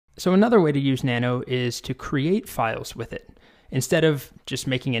So another way to use Nano is to create files with it. Instead of just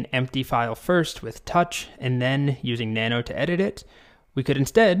making an empty file first with touch and then using Nano to edit it, we could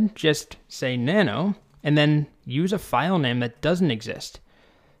instead just say Nano and then use a file name that doesn't exist.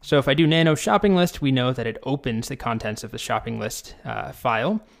 So if I do Nano shopping list, we know that it opens the contents of the shopping list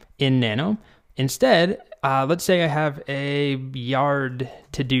file in Nano. Instead, let's say I have a yard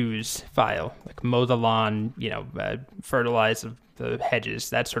to-dos file, like mow the lawn, fertilize the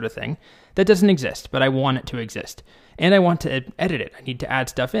hedges, that sort of thing. That doesn't exist, but I want it to exist. And I want to edit it. I need to add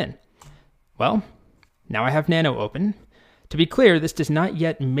stuff in. Well, now I have Nano open. To be clear, this does not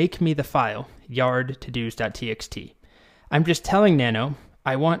yet make me the file, yard-to-dos.txt. I'm just telling Nano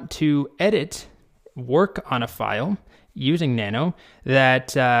I want to work on a file using Nano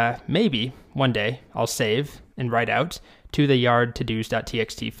that maybe one day I'll save and write out to the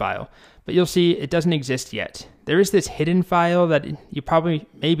yard-to-dos.txt file. But you'll see it doesn't exist yet. There is this hidden file that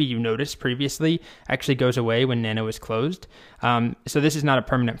maybe you noticed previously actually goes away when Nano is closed. So this is not a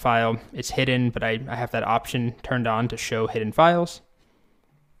permanent file. It's hidden, but I have that option turned on to show hidden files.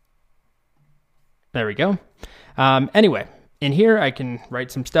 There we go. Anyway, in here I can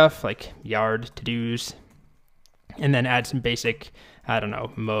write some stuff like yard to-dos and then add some basic,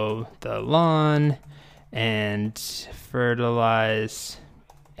 mow the lawn and fertilize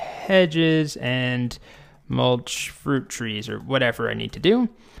hedges and mulch fruit trees or whatever I need to do.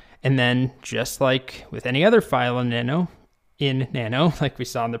 And then just like with any other file in Nano, like we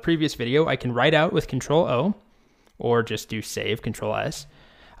saw in the previous video, I can write out with Control O or just do save, Control S.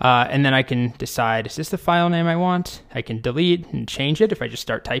 And then I can decide, is this the file name I want? I can delete and change it if I just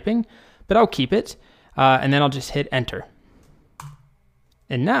start typing, but I'll keep it. And then I'll just hit enter.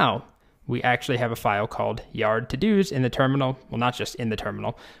 And now we actually have a file called yard to-dos in the terminal. Well, not just in the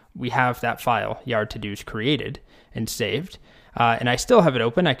terminal. We have that file, yard to-dos, created and saved. And I still have it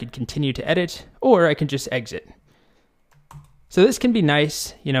open. I could continue to edit, or I can just exit. So this can be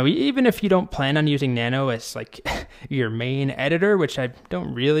nice, even if you don't plan on using Nano as like your main editor, which I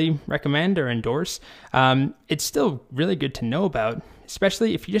don't really recommend or endorse. It's still really good to know about,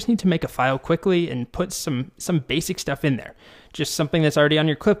 especially if you just need to make a file quickly and put some basic stuff in there. Just something that's already on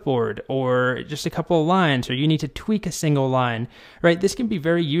your clipboard, or just a couple of lines, or you need to tweak a single line, right? This can be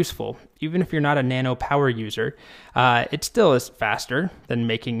very useful. Even if you're not a Nano power user, it still is faster than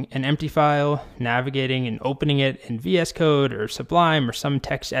making an empty file, navigating and opening it in VS Code or Sublime or some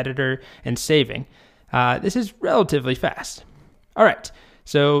text editor and saving. This is relatively fast. All right,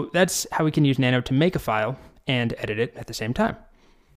 so that's how we can use Nano to make a file and edit it at the same time.